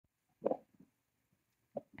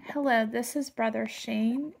Hello, this is Brother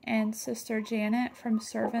Shane and Sister Janet from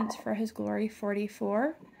Servants for His Glory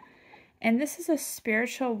 44. And this is a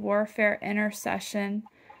spiritual warfare intercession.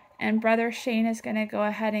 And Brother Shane is going to go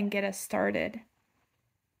ahead and get us started.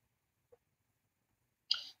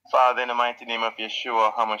 Father, in the mighty name of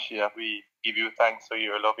Yeshua HaMashiach, we give you thanks for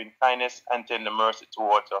your loving kindness and tender mercy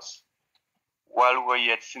towards us. While we were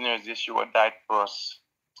yet sinners, Yeshua died for us.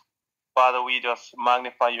 Father, we just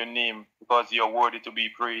magnify your name because you are worthy to be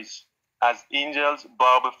praised. As angels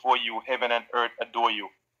bow before you, heaven and earth adore you.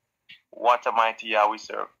 What a mighty Yah we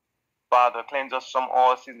serve. Father, cleanse us from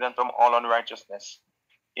all sins and from all unrighteousness.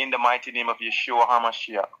 In the mighty name of Yeshua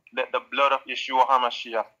HaMashiach, let the blood of Yeshua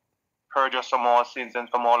HaMashiach purge us from all sins and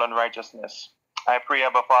from all unrighteousness. I pray,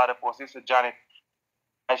 Abba Father, for Sister Janet,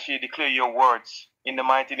 as she declare your words in the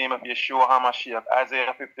mighty name of Yeshua HaMashiach.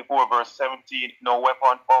 Isaiah 54 verse 17, no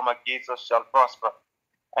weapon formed against us shall prosper,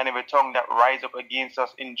 and every tongue that rise up against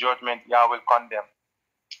us in judgment Yah will condemn.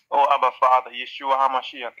 O Abba Father, Yeshua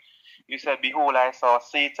HaMashiach, you said, behold, I saw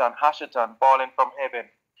Satan, Hashatan, fallen from heaven.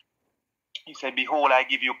 You said, behold, I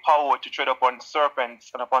give you power to tread upon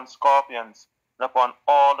serpents and upon scorpions and upon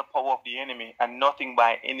all the power of the enemy, and nothing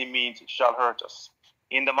by any means shall hurt us.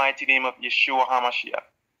 In the mighty name of Yeshua HaMashiach.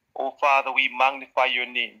 O Father, we magnify your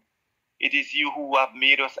name. It is you who have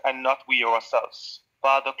made us and not we ourselves.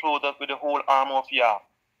 Father, clothe us with the whole armor of Yah,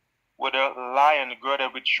 with a lion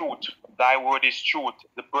girded with truth. Thy word is truth,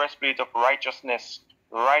 the breastplate of righteousness.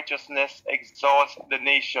 Righteousness exalts the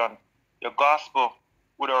nation. The gospel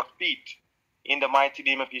with our feet. In the mighty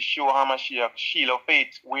name of Yeshua HaMashiach, shield of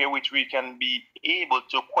faith, wherewith we can be able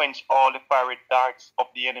to quench all the fiery darts of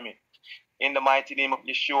the enemy. In the mighty name of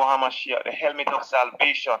Yeshua HaMashiach, the helmet of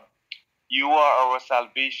salvation. You are our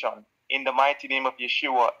salvation. In the mighty name of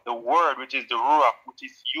Yeshua, the word which is the Ruach, which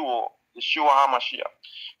is you, Yeshua HaMashiach,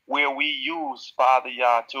 where we use, Father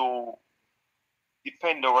Yah, to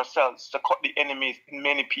defend ourselves, to cut the enemies in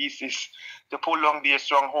many pieces, to pull down their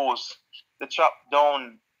strongholds, to chop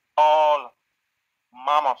down all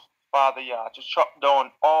mammoth, Father Yah, to chop down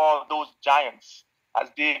all those giants as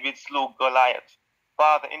David slew Goliath.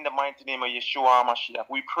 Father, in the mighty name of Yeshua HaMashiach,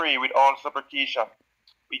 we pray with all supplication.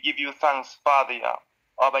 We give you thanks, Father Yah.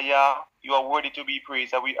 Abba Yah, you are worthy to be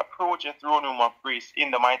praised, and we approach your throne room of grace in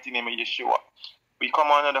the mighty name of Yeshua. We come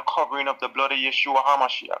under the covering of the blood of Yeshua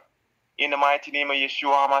HaMashiach. In the mighty name of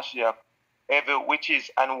Yeshua HaMashiach, every witches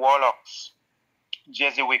and warlocks,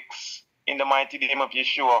 Jesuits, in the mighty name of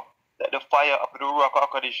Yeshua, let the fire of the Ruach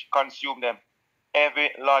HaKodesh consume them. Every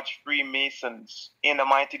large Freemasons, in the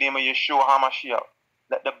mighty name of Yeshua HaMashiach,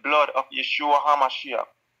 let the blood of Yeshua HaMashiach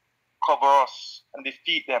cover us and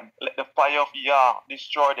defeat them. Let the fire of Yah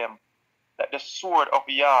destroy them. Let the sword of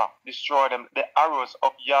Yah destroy them. The arrows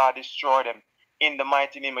of Yah destroy them. In the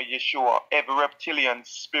mighty name of Yeshua, every reptilian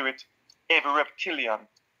spirit, every reptilian,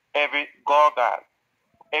 every gargoyle,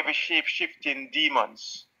 every shape-shifting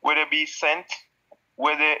demons, whether be sent,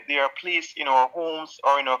 whether they are placed in our homes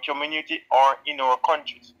or in our community or in our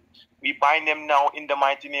countries, we bind them now in the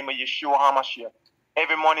mighty name of Yeshua HaMashiach.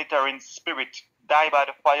 Every monitoring spirit, die by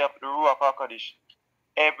the fire of the Ruach HaKodesh.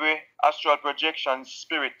 Every astral projection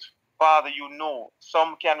spirit, Father, you know,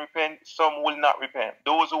 some can repent, some will not repent.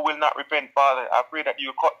 Those who will not repent, Father, I pray that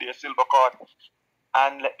you cut their silver cord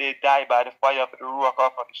and let they die by the fire of the Ruach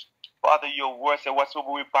HaKodesh. Father, your word says,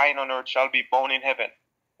 whatsoever we bind on earth shall be bound in heaven.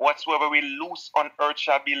 Whatsoever we loose on earth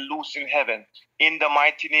shall be loose in heaven. In the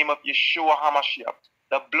mighty name of Yeshua HaMashiach,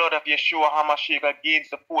 the blood of Yeshua HaMashiach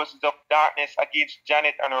against the forces of darkness, against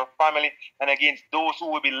Janet and her family, and against those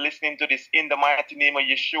who will be listening to this, in the mighty name of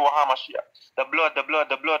Yeshua HaMashiach. The blood, the blood,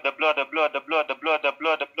 the blood, the blood, the blood, the blood, the blood, the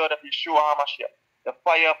blood, the blood of Yeshua HaMashiach. The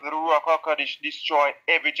fire of the Ruach HaKodesh destroy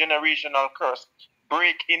every generational curse.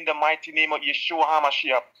 Break in the mighty name of Yeshua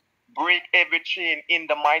HaMashiach. Break every chain in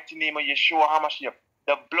the mighty name of Yeshua HaMashiach.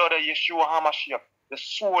 The blood of Yeshua HaMashiach. The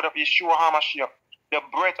sword of Yeshua HaMashiach. The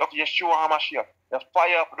breath of Yeshua HaMashiach. The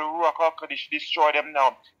fire of the Ruach HaKodesh, destroy them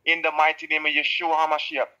now. In the mighty name of Yeshua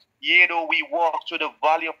HaMashiach. Yea, though we walk through the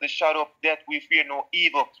valley of the shadow of death, we fear no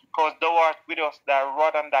evil, because thou art with us, thy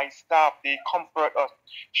rod and thy staff, they comfort us.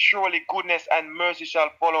 Surely goodness and mercy shall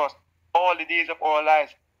follow us all the days of our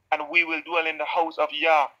lives, and we will dwell in the house of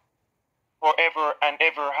Yah forever and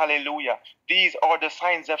ever. Hallelujah. These are the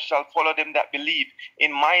signs that shall follow them that believe.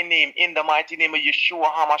 In my name, in the mighty name of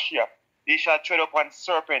Yeshua HaMashiach, they shall tread upon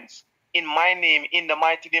serpents. In my name, in the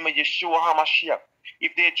mighty name of Yeshua HaMashiach,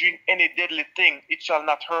 if they drink any deadly thing, it shall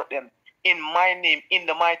not hurt them. In my name, in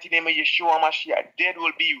the mighty name of Yeshua HaMashiach, dead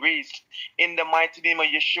will be raised. In the mighty name of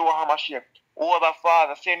Yeshua HaMashiach. O Abba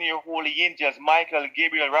Father, send your holy angels, Michael,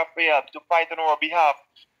 Gabriel, Raphael, to fight on our behalf.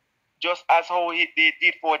 just as how they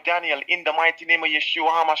did for Daniel, in the mighty name of Yeshua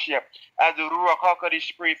HaMashiach, as the Ruach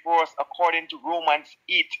HaKodesh prayed for us according to Romans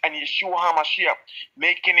 8, and Yeshua HaMashiach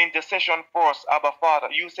making intercession for us, Abba Father.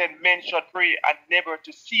 You said men should pray and never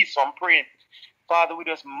to cease from praying. Father, we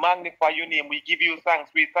just magnify your name. We give you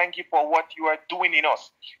thanks. We thank you for what you are doing in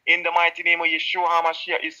us. In the mighty name of Yeshua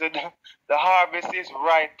HaMashiach, you said the harvest is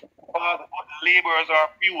ripe, Father, but the laborers are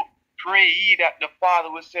few. Pray ye that the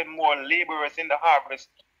Father will send more laborers in the harvest.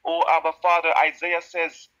 Oh, Abba Father, Isaiah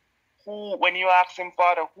says, who, when you ask him,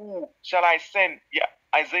 Father, who shall I send? Yeah,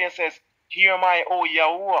 Isaiah says, here am I, O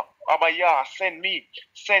Yahuwah, Abba Yah, send me.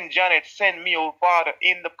 Send Janet, send me, O Father,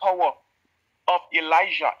 in the power of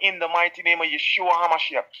Elijah, in the mighty name of Yeshua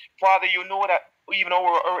HaMashiach. Father, you know that even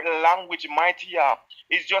our language, mighty Yah,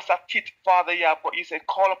 is just a tit, Father Yah, but you said,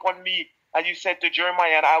 call upon me, as you said to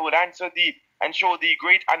Jeremiah, and I will answer thee, and show thee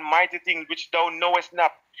great and mighty things which thou knowest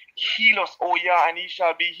not. Heal us, O Yah, and he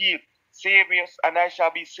shall be healed. Save us, and I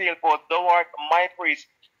shall be saved, for thou art my praise.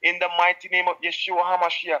 In the mighty name of Yeshua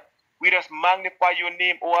HaMashiach, we just magnify your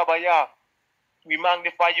name, O Abba Yah. We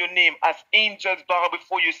magnify your name as angels bow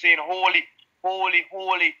before you, saying, holy, holy,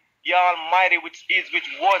 holy, Yah Almighty, which is, which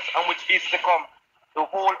was, and which is to come. The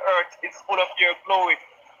whole earth is full of your glory.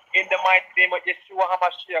 In the mighty name of Yeshua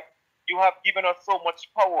HaMashiach, you have given us so much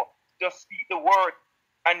power. Just speak the word,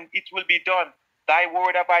 and it will be done. Thy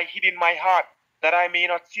word have I hid in my heart, that I may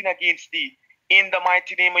not sin against thee. In the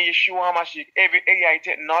mighty name of Yeshua HaMashiach, every AI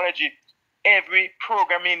technology, every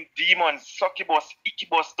programming demons, succubus,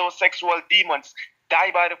 incubus, those sexual demons, die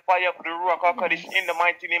by the fire of the Ruach HaKodesh, in the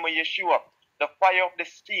mighty name of Yeshua. The fire of the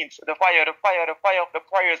saints, the fire of the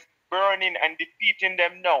prayers, burning and defeating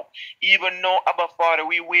them now. Even now, Abba Father,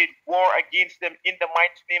 we wage war against them in the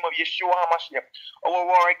mighty name of Yeshua HaMashiach. Our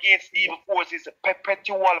war against evil forces,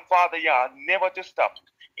 perpetual, Father Yah, never to stop.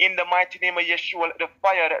 In the mighty name of Yeshua, the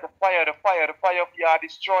fire of Yah,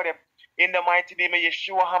 destroy them. In the mighty name of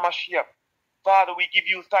Yeshua HaMashiach. Father, we give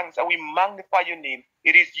you thanks and we magnify your name.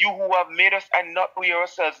 It is you who have made us and not we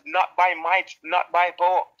ourselves, not by might, not by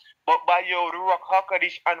power, but by your Ruach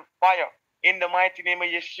HaKodesh and fire. In the mighty name of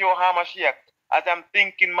Yeshua HaMashiach, as I'm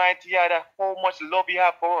thinking, mighty God, that how much love you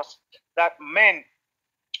have for us, that men,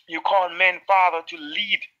 you call men, Father, to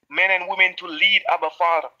lead, men and women to lead, Abba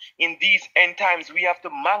Father. In these end times, we have to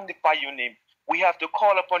magnify your name. We have to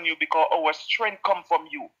call upon you because our strength comes from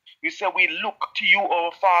you. You say we look to you,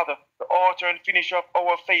 our Father, the author and finisher of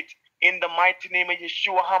our faith, in the mighty name of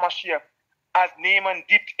Yeshua HaMashiach. As Naaman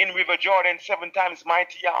dipped in River Jordan 7 times,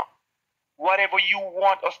 mighty Yah. Whatever you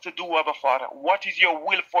want us to do, Abba Father, what is your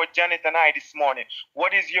will for Janet and I this morning?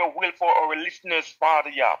 What is your will for our listeners, Father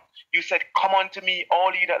Yah? You said, come unto me,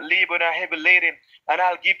 all ye that labor and are heavy laden, and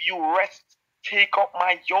I'll give you rest. Take up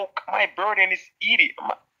my yoke. My burden is easy.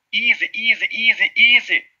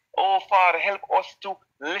 Easy. Oh, Father, help us to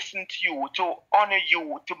listen to you, to honor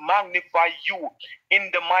you, to magnify you. In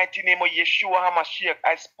the mighty name of Yeshua HaMashiach,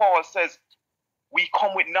 as Paul says, we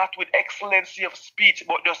come not with excellency of speech,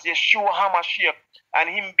 but just Yeshua HaMashiach and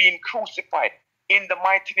him being crucified. In the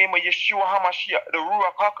mighty name of Yeshua HaMashiach, the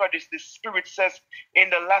Ruach HaKodesh, the Spirit says, in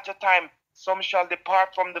the latter time, some shall depart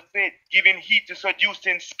from the faith, giving heed to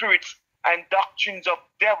seducing spirits and doctrines of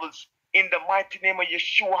devils. In the mighty name of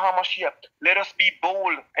Yeshua HaMashiach, let us be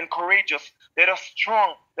bold and courageous. Let us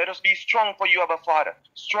strong. Let us be strong for you, Abba Father.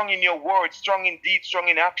 Strong in your word, strong in deed, strong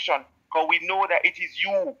in action. Because we know that it is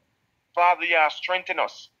you, Father, Yah, strengthen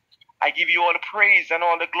us. I give you all the praise and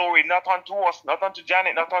all the glory, not unto us, not unto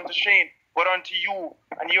Janet, not unto Shane, but unto you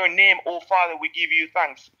and your name, O Father, we give you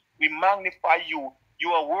thanks. We magnify you. You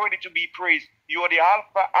are worthy to be praised. You are the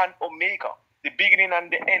Alpha and Omega, the beginning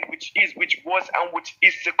and the end, which is, which was, and which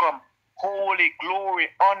is to come. Holy, glory,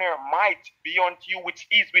 honor, might be unto you, which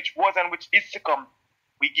is, which was, and which is to come.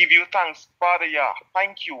 We give you thanks, Father Yah.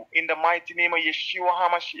 Thank you in the mighty name of Yeshua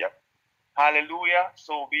HaMashiach. Hallelujah.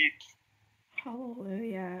 So be it.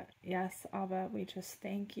 Hallelujah. Yes, Abba, we just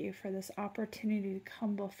thank you for this opportunity to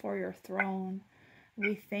come before your throne.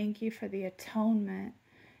 We thank you for the atonement.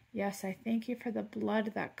 Yes, I thank you for the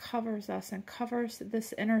blood that covers us and covers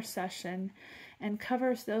this intercession and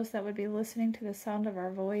covers those that would be listening to the sound of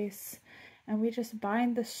our voice. And we just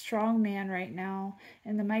bind the strong man right now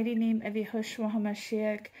in the mighty name of Yahushua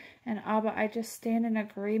HaMashiach. And Abba, I just stand in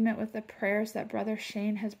agreement with the prayers that Brother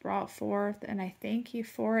Shane has brought forth. And I thank you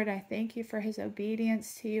for it. I thank you for his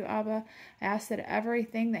obedience to you, Abba. I ask that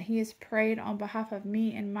everything that he has prayed on behalf of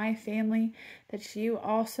me and my family, that you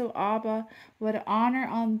also, Abba, would honor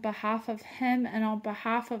on behalf of him and on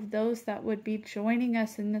behalf of those that would be joining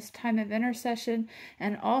us in this time of intercession,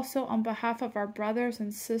 and also on behalf of our brothers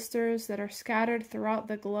and sisters that are scattered throughout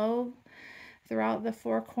the globe. throughout the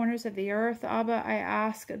four corners of the earth. Abba, I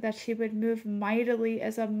ask that she would move mightily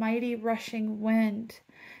as a mighty rushing wind.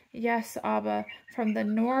 Yes, Abba, from the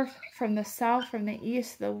north, from the south, from the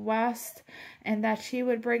east, the west, and that she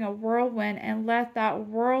would bring a whirlwind and let that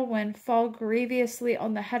whirlwind fall grievously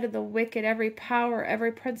on the head of the wicked, every power,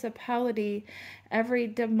 every principality, every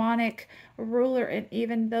demonic ruler, and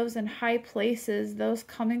even those in high places, those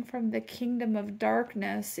coming from the kingdom of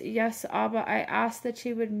darkness. Yes, Abba, I ask that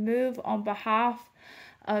you would move on behalf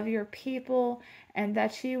of your people, and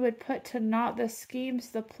that you would put to naught the schemes,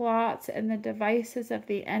 the plots, and the devices of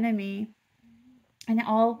the enemy, and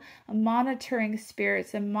all monitoring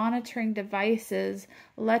spirits and monitoring devices.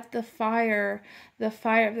 Let the fire of the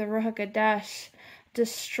Ruach HaKodesh,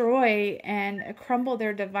 destroy and crumble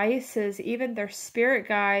their devices, even their spirit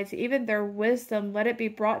guides, even their wisdom. Let it be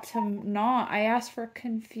brought to naught. I ask for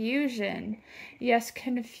confusion. Yes,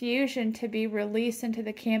 confusion to be released into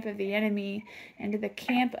the camp of the enemy, into the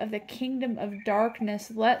camp of the kingdom of darkness.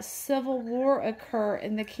 Let civil war occur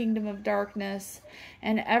in the kingdom of darkness.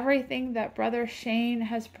 And everything that Brother Shane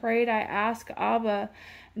has prayed, I ask, Abba,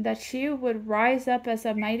 that you would rise up as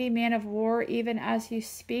a mighty man of war, even as you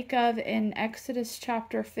speak of in Exodus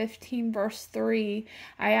chapter 15, verse 3.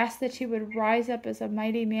 I ask that you would rise up as a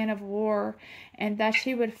mighty man of war, and that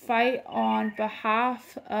you would fight on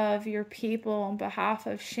behalf of your people, on behalf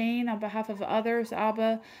of Shane, on behalf of others,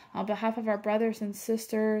 Abba, on behalf of our brothers and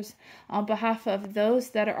sisters, on behalf of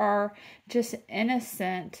those that are just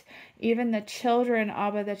innocent, even the children,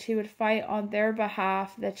 Abba, that you would fight on their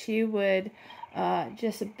behalf, that you would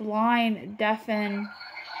just blind, deafen,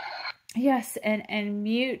 yes, and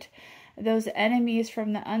mute those enemies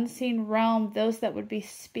from the unseen realm, those that would be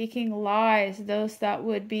speaking lies, those that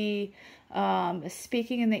would be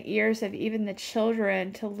speaking in the ears of even the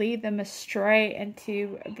children to lead them astray and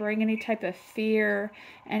to bring any type of fear,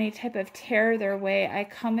 any type of terror their way. I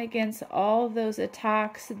come against all those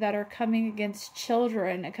attacks that are coming against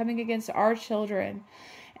children, coming against our children.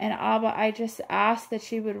 And Abba, I just ask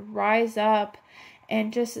that you would rise up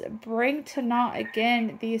and just bring to naught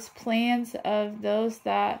again these plans of those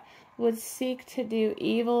that would seek to do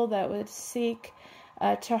evil, that would seek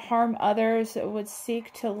to harm others, that would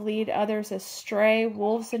seek to lead others astray,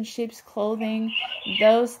 wolves in sheep's clothing,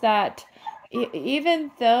 those that, even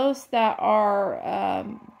those that are,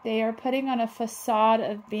 they are putting on a facade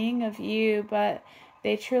of being of you, but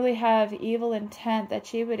they truly have evil intent,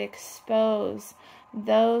 that you would expose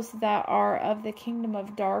those that are of the kingdom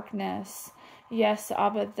of darkness. Yes,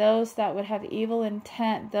 Abba, those that would have evil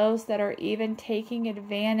intent, those that are even taking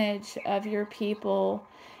advantage of your people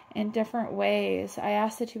in different ways. I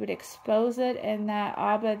ask that you would expose it, and that,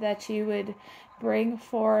 Abba, that you would bring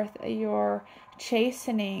forth your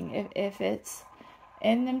chastening. If it's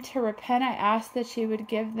in them to repent, I ask that you would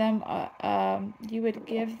give them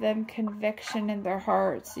conviction in their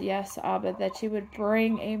hearts. Yes, Abba, that you would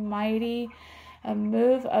bring a mighty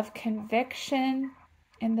move of conviction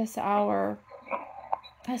in this hour.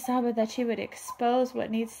 Yes, Abba, that you would expose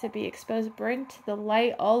what needs to be exposed. Bring to the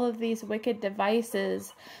light all of these wicked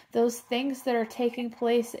devices, those things that are taking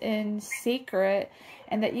place in secret,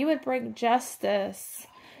 and that you would bring justice.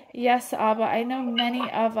 Yes, Abba, I know many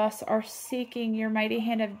of us are seeking your mighty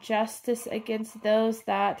hand of justice against those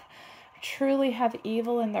that truly have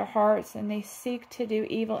evil in their hearts, and they seek to do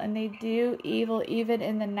evil, and they do evil even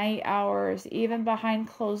in the night hours, even behind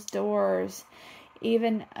closed doors,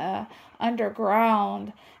 even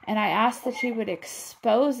underground. And I ask that you would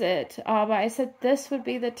expose it. Abba, I said this would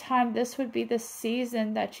be the time, this would be the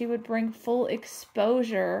season that you would bring full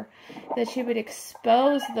exposure, that you would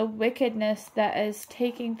expose the wickedness that is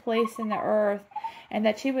taking place in the earth, and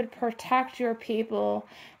that you would protect your people,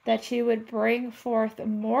 that you would bring forth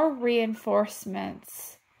more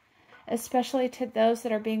reinforcements, especially to those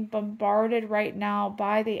that are being bombarded right now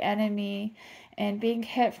by the enemy and being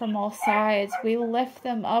hit from all sides. We lift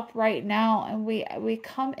them up right now, and we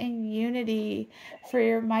come in unity for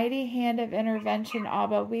your mighty hand of intervention,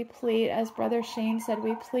 Abba. We plead, as Brother Shane said,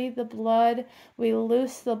 we plead the blood. We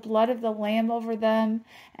loose the blood of the Lamb over them.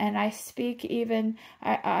 And I speak even,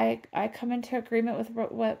 I come into agreement with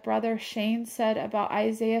what Brother Shane said about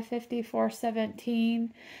Isaiah 54:17.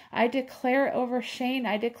 I declare over Shane,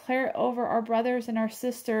 I declare over our brothers and our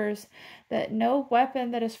sisters, that no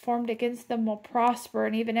weapon that is formed against them will prosper,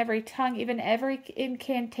 and even every tongue, even every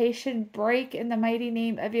incantation break in the mighty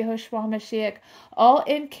name of Yahushua HaMashiach. All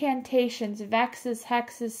incantations, vexes,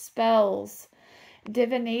 hexes, spells,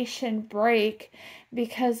 divination break,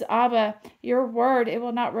 because Abba, your word, it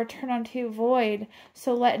will not return unto you void.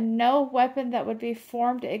 So let no weapon that would be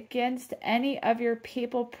formed against any of your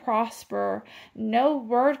people prosper. No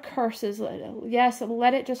word curses. Yes,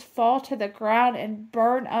 let it just fall to the ground and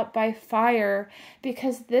burn up by fire,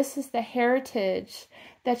 because this is the heritage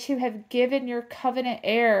that you have given your covenant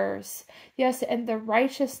heirs. Yes, and the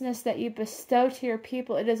righteousness that you bestow to your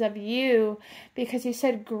people, it is of you, because you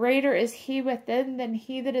said, greater is he within than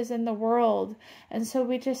he that is in the world. And so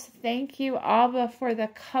we just thank you, Abba, for the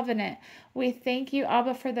covenant. We thank you,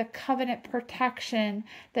 Abba, for the covenant protection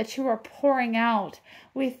that you are pouring out.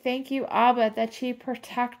 We thank you, Abba, that you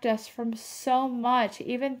protect us from so much,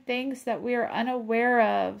 even things that we are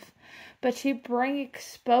unaware of. But you bring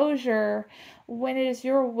exposure when it is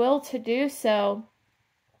your will to do so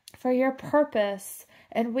for your purpose.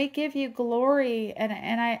 And we give you glory. And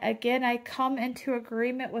I come into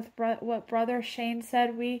agreement with what Brother Shane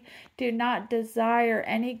said. We do not desire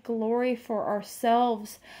any glory for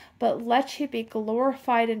ourselves, but let you be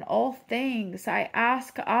glorified in all things. I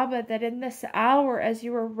ask, Abba, that in this hour, as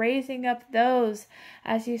you are raising up those,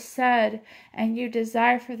 as you said, and you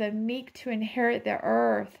desire for the meek to inherit the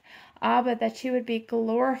earth, Abba, that you would be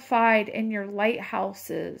glorified in your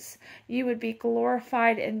lighthouses. You would be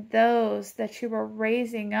glorified in those that you are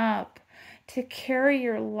raising up to carry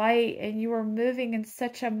your light, and you are moving in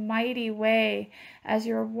such a mighty way as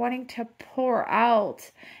you're wanting to pour out.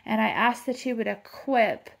 And I ask that you would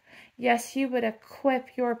equip. Yes, you would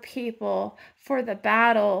equip your people, for the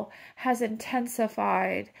battle has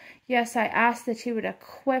intensified. Yes, I ask that you would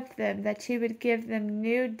equip them, that you would give them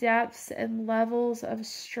new depths and levels of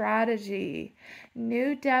strategy,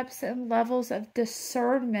 new depths and levels of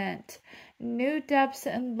discernment, new depths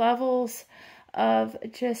and levels of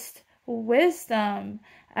just wisdom.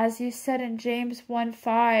 As you said in James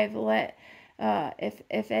 1:5,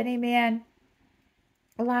 if any man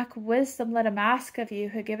lack wisdom, let him ask of you,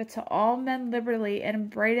 who giveth to all men liberally, and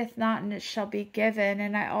upbraideth not, and it shall be given.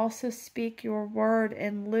 And I also speak your word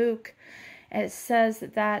in Luke. It says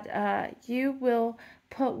that you will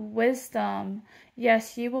put wisdom.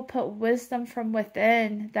 Yes, you will put wisdom from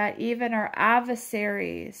within, that even our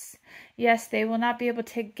adversaries, yes, they will not be able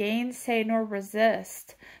to gainsay nor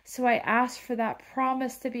resist. So I ask for that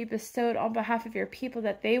promise to be bestowed on behalf of your people,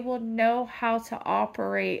 that they will know how to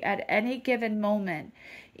operate at any given moment,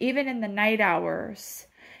 even in the night hours.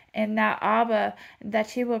 And that, Abba,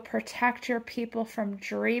 that you will protect your people from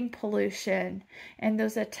dream pollution and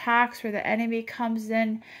those attacks where the enemy comes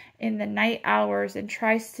in the night hours and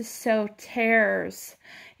tries to sow tares,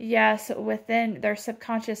 yes, within their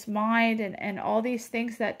subconscious mind, and all these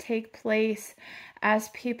things that take place as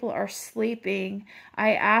people are sleeping.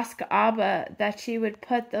 I ask, Abba, that you would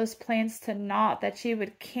put those plans to naught, that you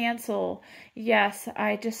would cancel. Yes,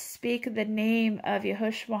 I just speak the name of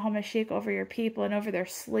Yahushua HaMashiach over your people and over their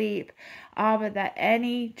sleep. Abba, that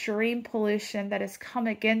any dream pollution that has come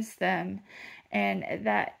against them, and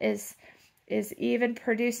that is even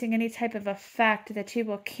producing any type of effect, that you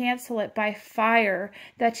will cancel it by fire,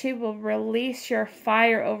 that you will release your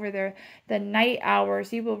fire over the night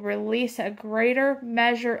hours. You will release a greater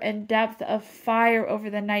measure and depth of fire over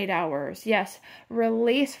the night hours. Yes,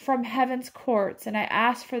 release from heaven's courts. And I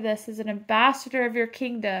ask for this as an ambassador of your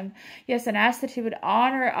kingdom. Yes, and ask that you would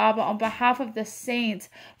honor Abba on behalf of the saints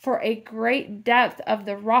for a great depth of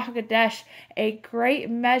the Ruach HaKodesh, a great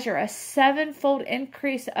measure, a sevenfold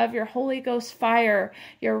increase of your Holy Ghost fire,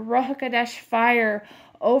 your Ruach HaKodesh fire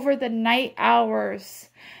over the night hours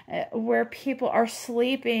where people are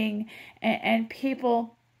sleeping, and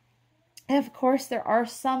people, of course, there are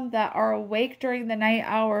some that are awake during the night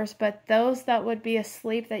hours, but those that would be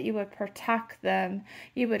asleep, that you would protect them.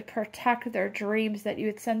 You would protect their dreams, that you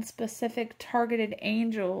would send specific targeted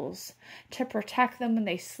angels to protect them when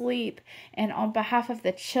they sleep, and on behalf of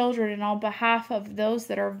the children, and on behalf of those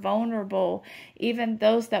that are vulnerable, even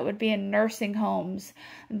those that would be in nursing homes,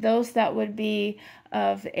 those that would be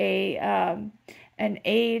of an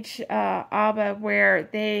age, Abba, where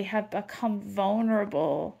they have become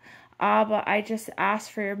vulnerable. Abba, I just ask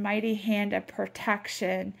for your mighty hand of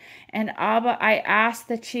protection. And Abba, I ask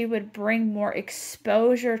that you would bring more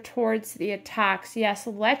exposure towards the attacks. Yes,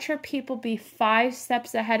 let your people be 5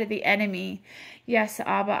 steps ahead of the enemy. Yes,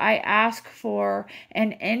 Abba, I ask for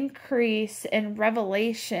an increase in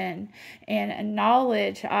revelation and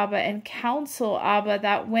knowledge, Abba, and counsel, Abba,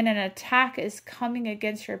 that when an attack is coming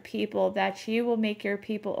against your people, that you will make your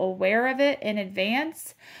people aware of it in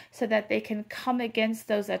advance, so that they can come against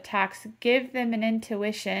those attacks acts. Give them an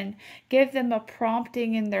intuition. Give them a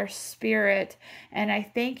prompting in their spirit. And I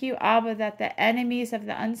thank you, Abba, that the enemies of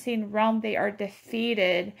the unseen realm, they are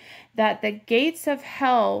defeated. That the gates of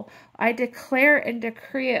hell, I declare and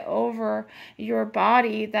decree it over your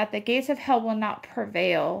body, that the gates of hell will not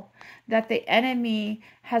prevail. That the enemy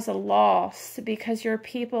has a loss because your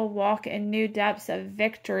people walk in new depths of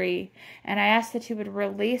victory. And I ask that you would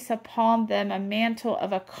release upon them a mantle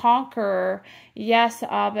of a conqueror. Yes,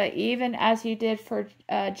 Abba, even as you did for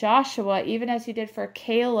Joshua, even as you did for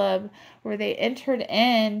Caleb, where they entered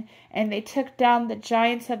in and they took down the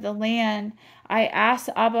giants of the land. I ask,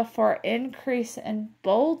 Abba, for increase in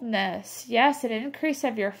boldness. Yes, an increase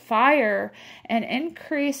of your fire, an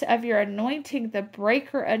increase of your anointing, the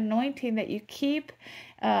breaker anointing that you keep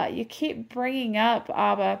bringing up,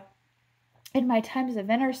 Abba. In my times of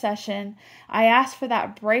intercession, I ask for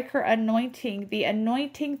that breaker anointing, the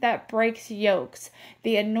anointing that breaks yokes,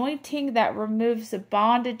 the anointing that removes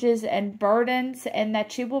bondages and burdens, and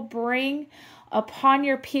that you will bring upon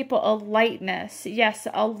your people a lightness, yes,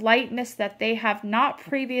 a lightness that they have not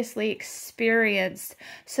previously experienced,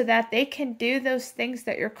 so that they can do those things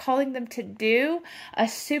that you're calling them to do, a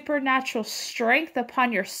supernatural strength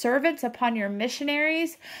upon your servants, upon your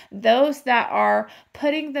missionaries, those that are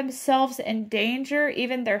putting themselves in danger,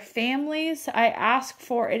 even their families. I ask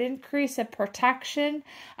for an increase of protection.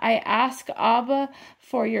 I ask, Abba,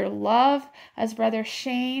 for your love, as Brother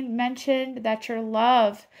Shane mentioned, that your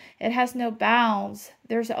love, it has no bounds.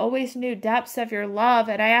 There's always new depths of your love,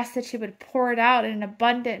 and I ask that you would pour it out in an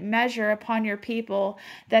abundant measure upon your people,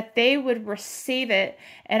 that they would receive it.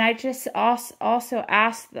 And I just also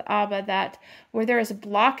ask, Abba, that where there is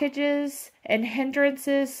blockages and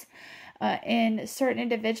hindrances in certain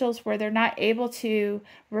individuals where they're not able to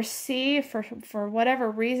receive for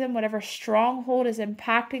whatever reason, whatever stronghold is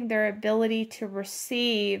impacting their ability to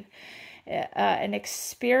receive an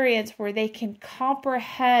experience where they can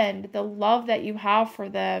comprehend the love that you have for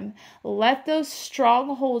them. Let those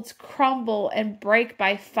strongholds crumble and break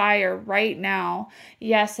by fire right now.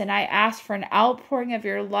 Yes, and I ask for an outpouring of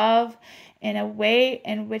your love in a way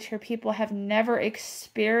in which your people have never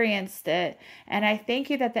experienced it. And I thank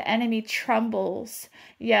you that the enemy trembles.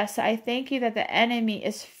 Yes, I thank you that the enemy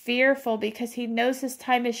is fearful because he knows his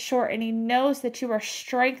time is short, and he knows that you are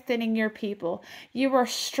strengthening your people. You are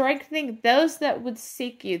strengthening those that would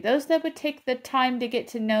seek you, those that would take the time to get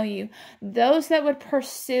to know you, those that would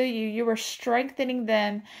pursue you. You are strengthening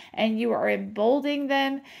them, and you are emboldening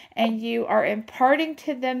them, and you are imparting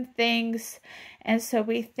to them things. And so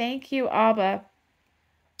we thank you, Abba.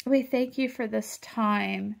 We thank you for this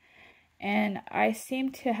time. And I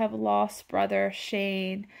seem to have lost Brother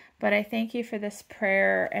Shane, but I thank you for this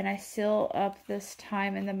prayer, and I seal up this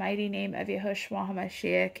time in the mighty name of Yahushua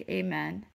HaMashiach. Amen.